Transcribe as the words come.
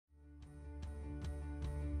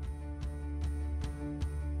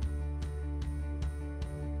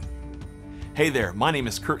Hey there, my name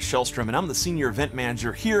is Kurt Shellstrom and I'm the Senior Event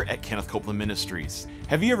Manager here at Kenneth Copeland Ministries.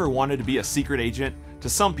 Have you ever wanted to be a secret agent? To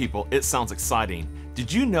some people, it sounds exciting.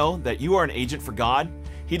 Did you know that you are an agent for God?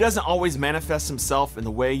 He doesn't always manifest himself in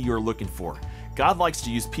the way you're looking for. God likes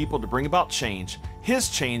to use people to bring about change. His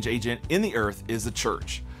change agent in the earth is the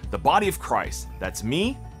church, the body of Christ. That's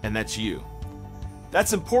me and that's you.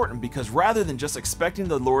 That's important because rather than just expecting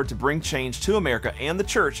the Lord to bring change to America and the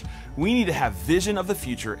church, we need to have vision of the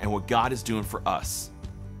future and what God is doing for us.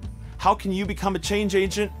 How can you become a change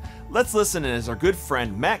agent? Let's listen as our good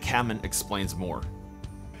friend Matt Cameron explains more.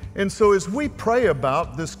 And so as we pray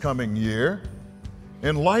about this coming year,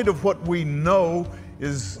 in light of what we know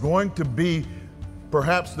is going to be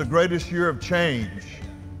perhaps the greatest year of change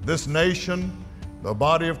this nation, the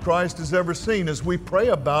body of Christ has ever seen, as we pray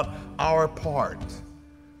about our part,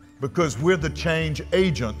 because we're the change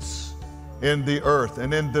agents in the earth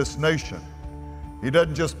and in this nation. He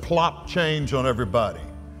doesn't just plop change on everybody.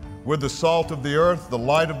 We're the salt of the earth, the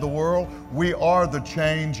light of the world. We are the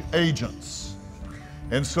change agents.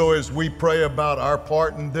 And so as we pray about our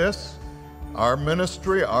part in this, our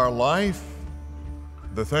ministry, our life,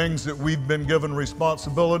 the things that we've been given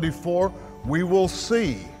responsibility for, we will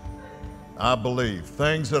see, I believe,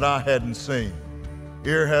 things that eye hadn't seen,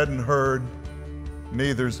 ear hadn't heard,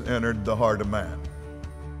 neither's entered the heart of man.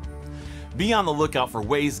 Be on the lookout for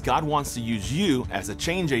ways God wants to use you as a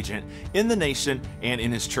change agent in the nation and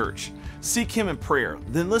in His church. Seek Him in prayer,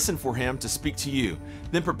 then listen for Him to speak to you,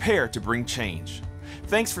 then prepare to bring change.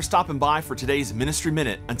 Thanks for stopping by for today's Ministry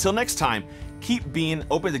Minute. Until next time, keep being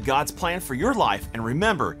open to God's plan for your life, and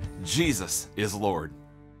remember, Jesus is Lord.